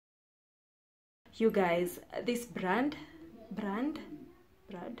You guys, this brand,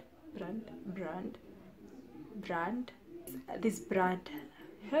 this brand,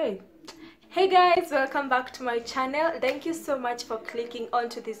 hey guys, welcome back to my channel. Thank you so much for clicking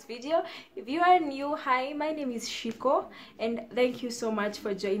onto this video. If you are new, hi, my name is Shykoh and thank you so much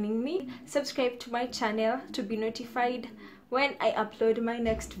for joining me. Subscribe to my channel to be notified when I upload my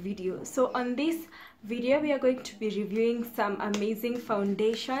next video. So on this video we are going to be reviewing some amazing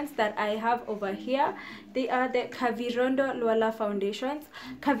foundations that I have over here. They are the Kavirondo lwala foundations.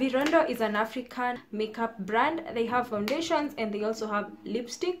 Kavirondo is an African makeup brand. They have foundations and they also have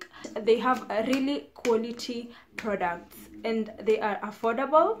lipstick. They have a really quality products and they are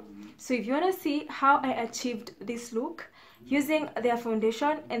affordable. So if you want to see how I achieved this look using their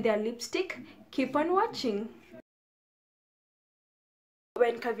foundation and their lipstick, keep on watching.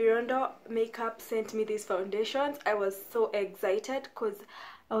 When Kavirondo makeup sent me these foundations, I was so excited because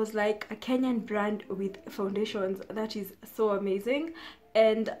I was like, a Kenyan brand with foundations, that is so amazing.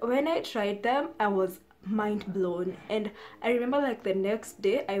 And when I tried them, I was mind blown. And I remember like the next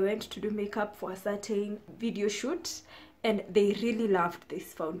day I went to do makeup for a certain video shoot and they really loved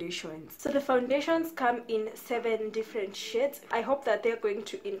these foundations. So the foundations come in 7 different shades. I hope that they're going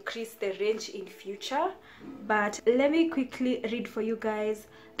to increase the range in future, but let me quickly read for you guys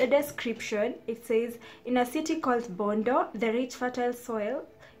the description. It says, in a city called Bondo, the rich fertile soil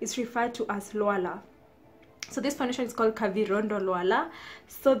is referred to as lwala. So this foundation is called Kavirondo lwala.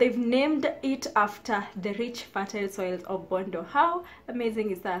 So they've named it after the rich fertile soils of Bondo. How amazing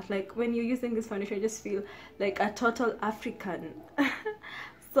is that? Like when you're using this foundation, you just feel like a total African.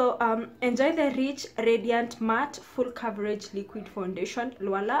 So enjoy the rich, radiant, matte, full coverage liquid foundation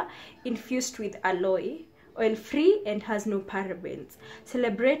lwala infused with aloe, oil free and has no parabens.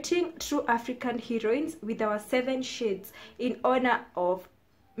 Celebrating true African heroines with our 7 shades in honor of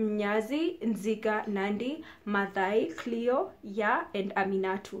Mwangi, Nziga, Nandi, Mathai, Cleo, Ya and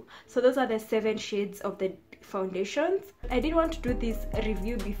Aminatu. So those are the 7 shades of the foundations. I didn't want to do this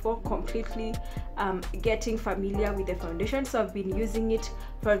review before completely getting familiar with the foundation, so I've been using it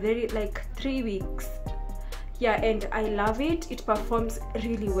for like 3 weeks. Yeah, and I love it. It performs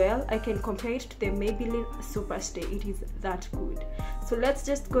really well. I can compare it to the Maybelline Superstay. It is that good. So let's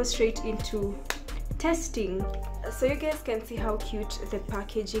just go straight into testing. So you guys can see how cute the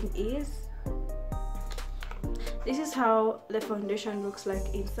packaging is. This is how the foundation looks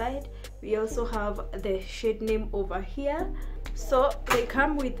like inside. We also have the shade name over here. So they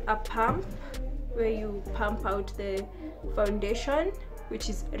come with a pump where you pump out the foundation, which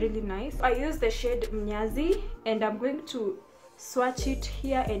is really nice. I use the shade Mwangi and I'm going to swatch it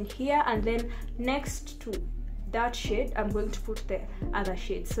here and here, and then next to that shade I'm going to put the other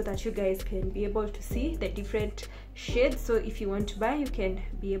shades so that you guys can be able to see the different shades. So if you want to buy, you can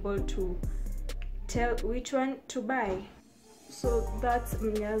be able to tell which one to buy. So that's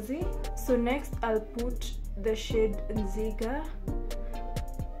Mwangi. So next I'll put the shade Nziga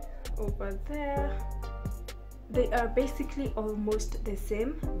over there. They are basically almost the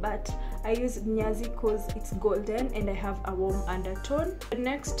same, but I use Mwangi because it's golden and I have a warm undertone. The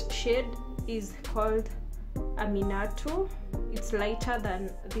next shade is called Aminatu. It's lighter than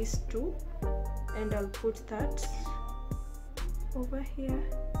these two and I'll put that over here.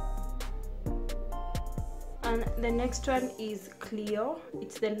 And the next one is Cleo.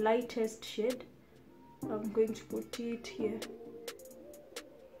 It's the lightest shade. I'm going to put it here.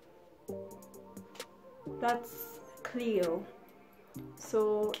 That's Cleo.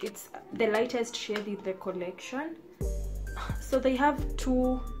 So it's the lightest shade in the collection. So they have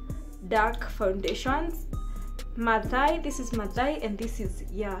 2 dark foundations. Mathai, this is Mathai and this is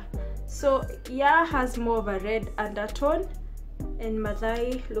Ya. So Ya has more of a red undertone and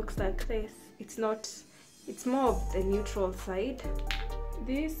Mathai looks like this. It's not, it's more of the neutral side.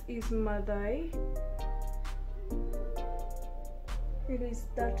 This is Mathai. It is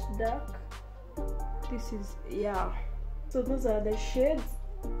that dark. This is Ya. So those are the shades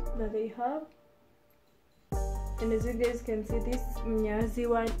that they have. And as you guys can see, this Mwangi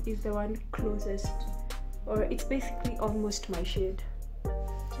one is the one closest, or it's basically almost my shade.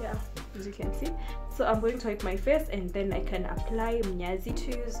 Yeah, as you can see. So I'm going to wipe my face and then I can apply Mwangi.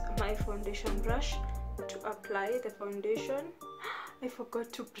 To use my foundation brush to apply the foundation. I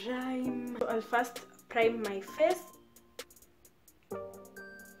forgot to prime. So I'll first prime my face.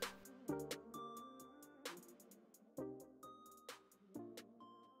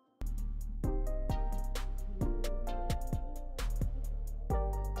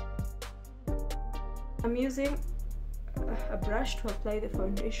 I'm using a brush to apply the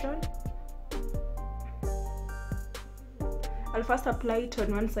foundation. I'll first apply it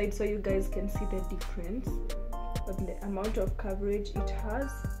on one side so you guys can see the difference of the amount of coverage it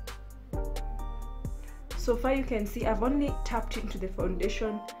has. So far you can see I've only tapped into the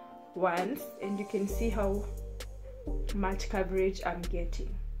foundation once, and you can see how much coverage I'm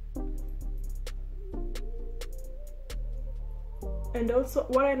getting. And also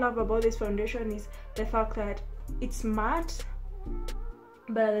what I love about this foundation is the fact that it's matte,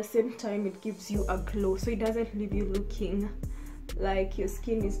 but at the same time it gives you a glow, so it doesn't leave you looking like your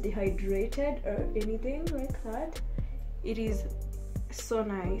skin is dehydrated or anything like that. It is so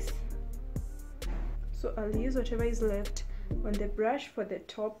nice. So I'll use whatever is left on the brush for the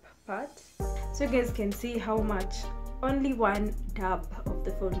top part, so you guys can see how much, only one dab of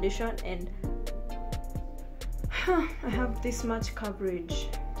the foundation and I have this much coverage.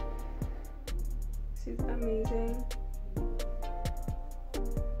 This is amazing.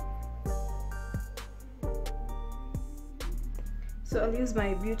 So I'll use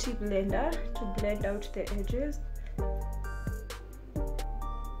my beauty blender to blend out the edges.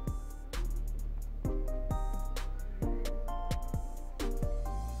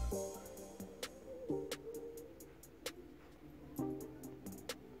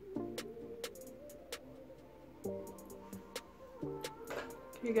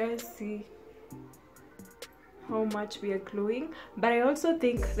 You guys see how much we are glowing, but I also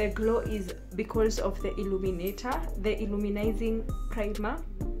think the glow is because of the illuminator, the illuminizing primer,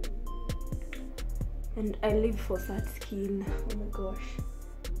 and I live for that skin. Oh my gosh,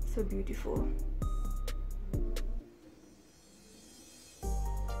 so beautiful.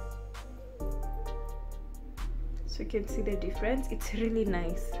 So you can see the difference, it's really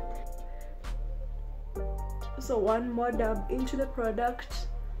nice. So one more dab into the product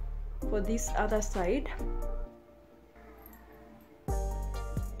for this other side.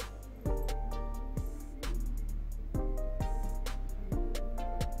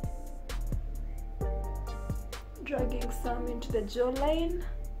 Dragging some into the jawline,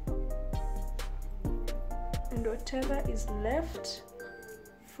 and whatever is left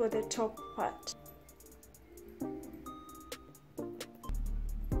for the top part.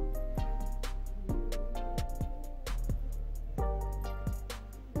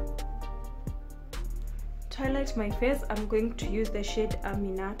 To highlight my face, I'm going to use the shade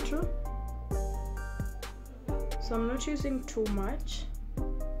Aminato. So I'm not using too much.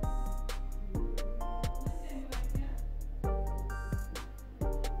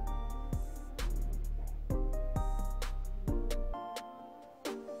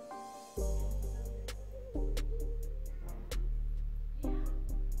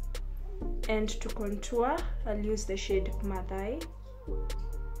 And to contour, I'll use the shade Madai.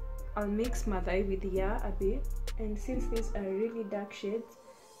 I'll mix Madai with Ya a bit, and since these are really dark shades,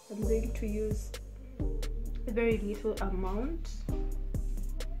 I'm going to use a very little amount.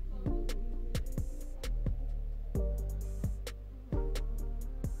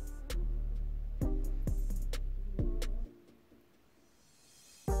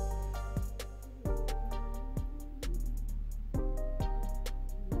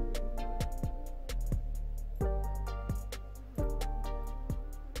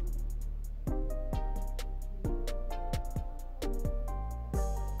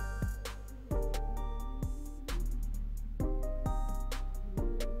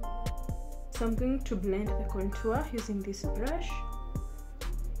 So I'm going to blend the contour using this brush.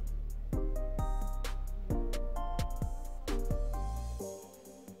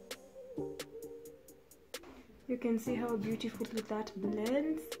 You can see how beautifully that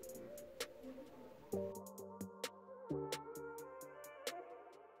blends.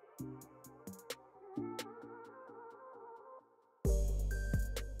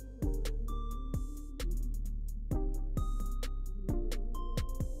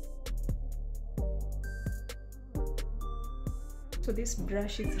 So this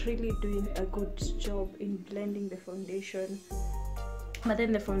brush is really doing a good job in blending the foundation, but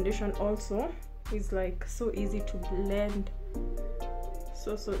then the foundation also is like so easy to blend,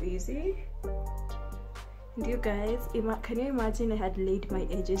 so easy. And you guys, can you imagine I had laid my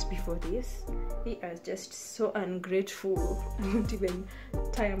edges before this? They are just so ungrateful. I won't even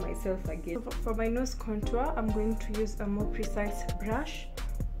tire myself again. So for my nose contour, I'm going to use a more precise brush.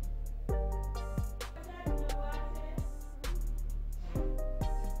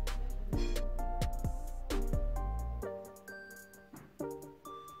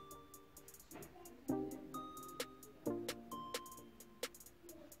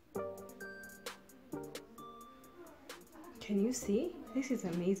 Can you see? This is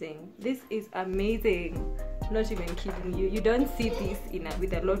amazing. This is amazing. Not even kidding you. You don't see this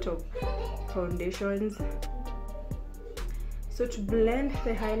with a lot of foundations. So to blend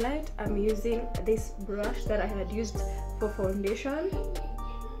the highlight, I'm using this brush that I had used for foundation.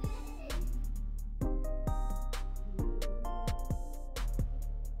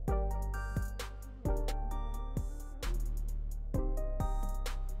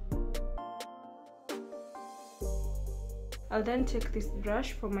 I'll then take this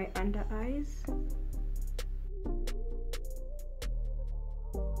brush for my under eyes.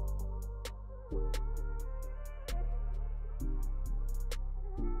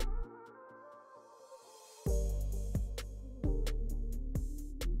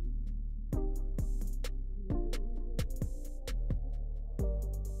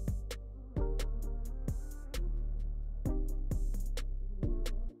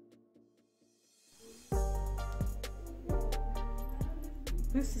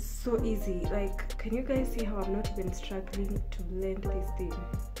 This is so easy. Like, can you guys see how I'm not even struggling to blend this thing?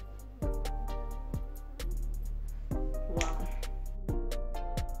 Wow.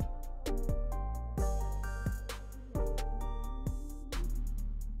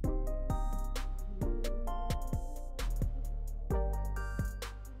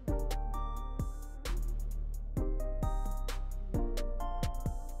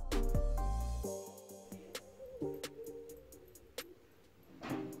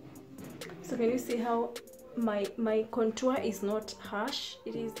 So can you see how my contour is not harsh?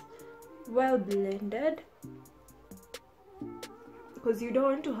 It is well blended, because you don't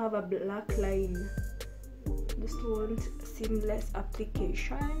want to have a black line. Just want seamless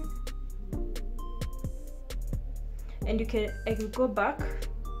application. And I can go back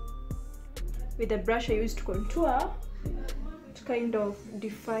with the brush I used to contour to kind of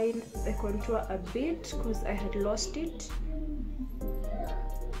define the contour a bit, because I had lost it.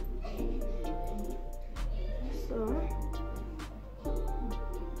 So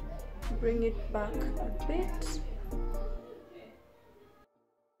bring it back a bit.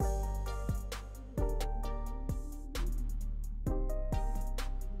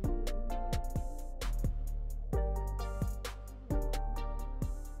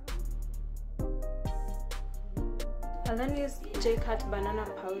 I'll then use J-Cut banana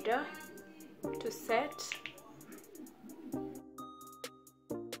powder to set.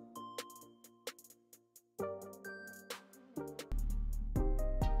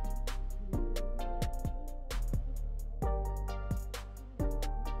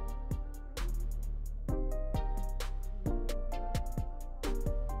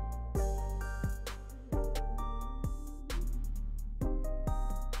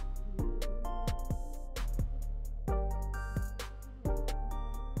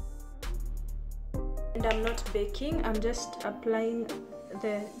 And I'm not baking, I'm just applying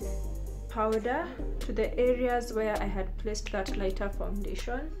the powder to the areas where I had placed that lighter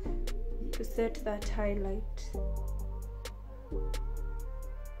foundation to set that highlight.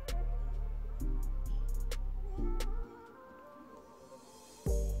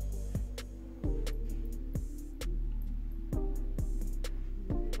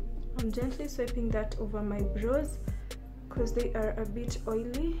 I'm gently swiping that over my brows because they are a bit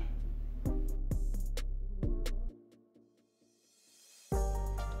oily.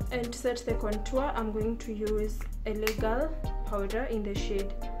 And to set the contour, I'm going to use a legal powder in the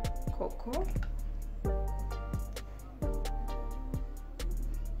shade Cocoa.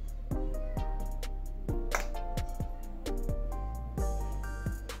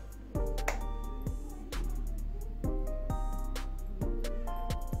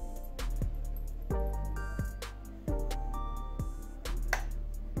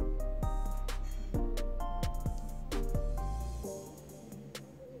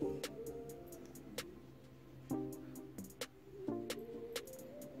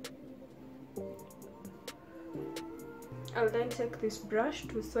 I'll then take this brush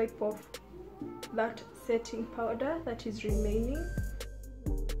to swipe off that setting powder that is remaining.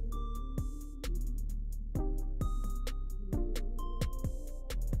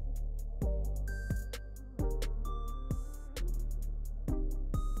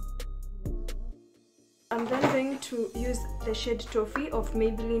 I'm then going to use the shade Toffee of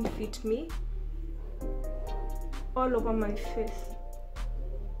Maybelline Fit Me all over my face.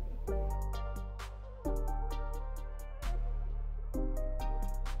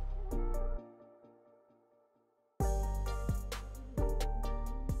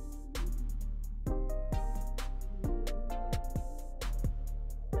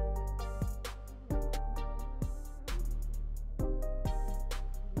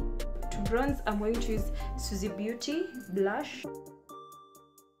 Bronze, I'm going to use Suzy Beauty blush.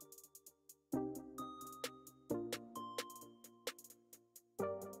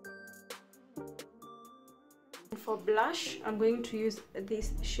 For blush, I'm going to use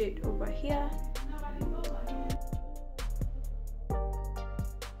this shade over here.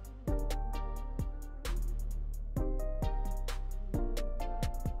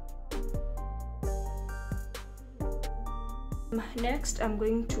 Next, I'm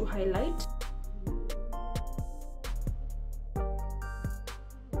going to highlight.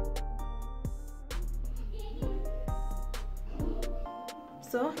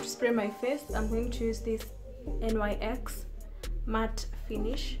 So to spray my face, I'm going to use this NYX matte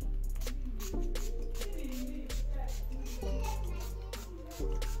finish.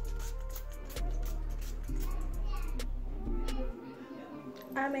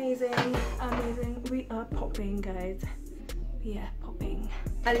 Amazing, amazing. We are popping, guys. We are popping.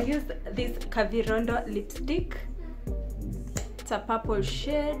 I'll use this Kavirondo lipstick. It's a purple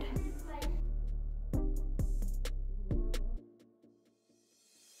shade.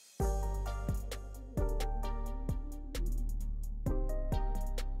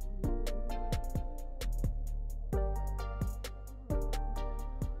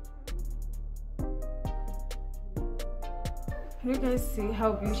 Can you guys see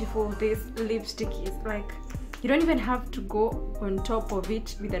how beautiful this lipstick is? Like, you don't even have to go on top of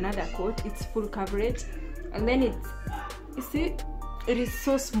it with another coat. It's full coverage, and then it's, you see, it is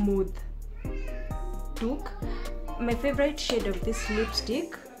so smooth. Duke. My favorite shade of this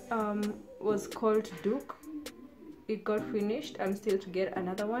lipstick was called Duke. It got finished. I'm still to get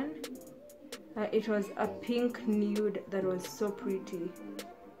another one. It was a pink nude that was so pretty.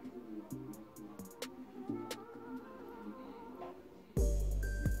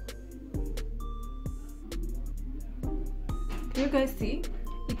 You guys see,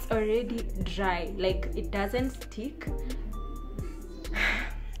 it's already dry, like it doesn't stick.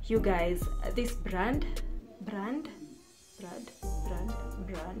 You guys, this brand,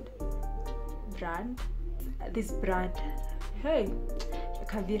 this brand, hey,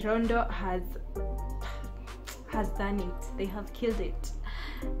 Kavirondo has done it. They have killed it.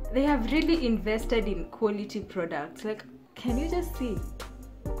 They have really invested in quality products. Like, can you just see?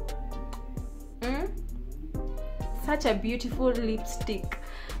 Such a beautiful lipstick.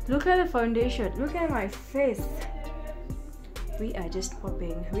 Look at the foundation. Look at my face. We are just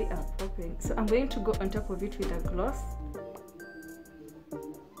popping. We are popping. So I'm going to go on top of it with a gloss.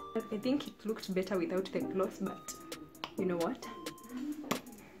 I think it looked better without the gloss, but you know what?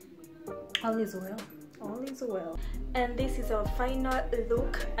 All is well. All is well. And this is our final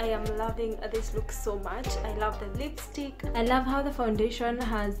look. I am loving this look so much. I love the lipstick. I love how the foundation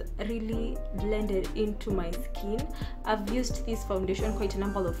has really blended into my skin. I've used this foundation quite a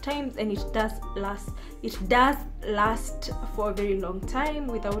number of times, and it does last for a very long time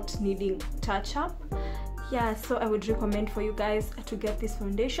without needing touch up. Yeah, so I would recommend for you guys to get this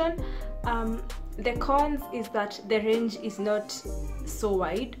foundation. The cons is that the range is not so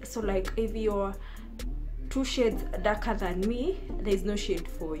wide. So like, if you're 2 shades darker than me, there's no shade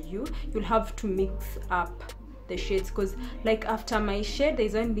for you. You'll have to mix up the shades, because like after my shade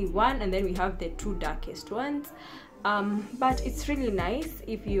there's only one, and then we have the 2 darkest ones. But it's really nice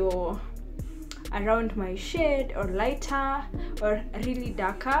if you're around my shade or lighter or really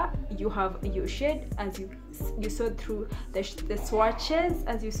darker. You have your shade as you saw through the swatches,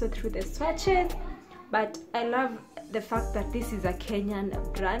 But I love the fact that this is a Kenyan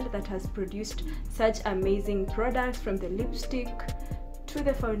brand that has produced such amazing products, from the lipstick to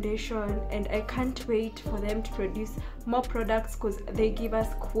the foundation, and I can't wait for them to produce more products because they give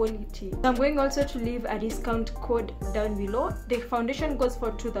us quality. I'm going also to leave a discount code down below. The foundation goes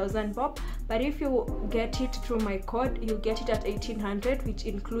for 2000 bob, but if you get it through my code, you'll get it at 1800, which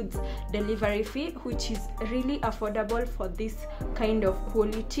includes delivery fee, which is really affordable for this kind of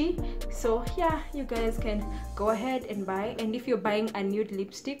quality. So yeah, you guys can go ahead and buy. And if you're buying a nude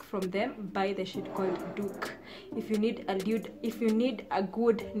lipstick from them, buy the shade called Duke. If you need a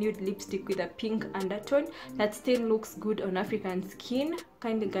good nude lipstick with a pink undertone that still looks good on African skin,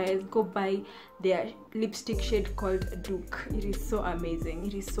 kindly guys, go buy their lipstick shade called Duke. It is so amazing.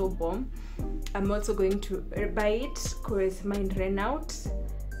 It is so bomb. I'm also going to buy it because mine ran out.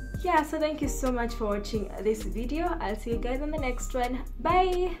 Yeah, so thank you so much for watching this video. I'll see you guys on the next one.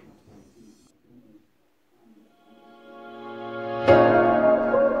 Bye.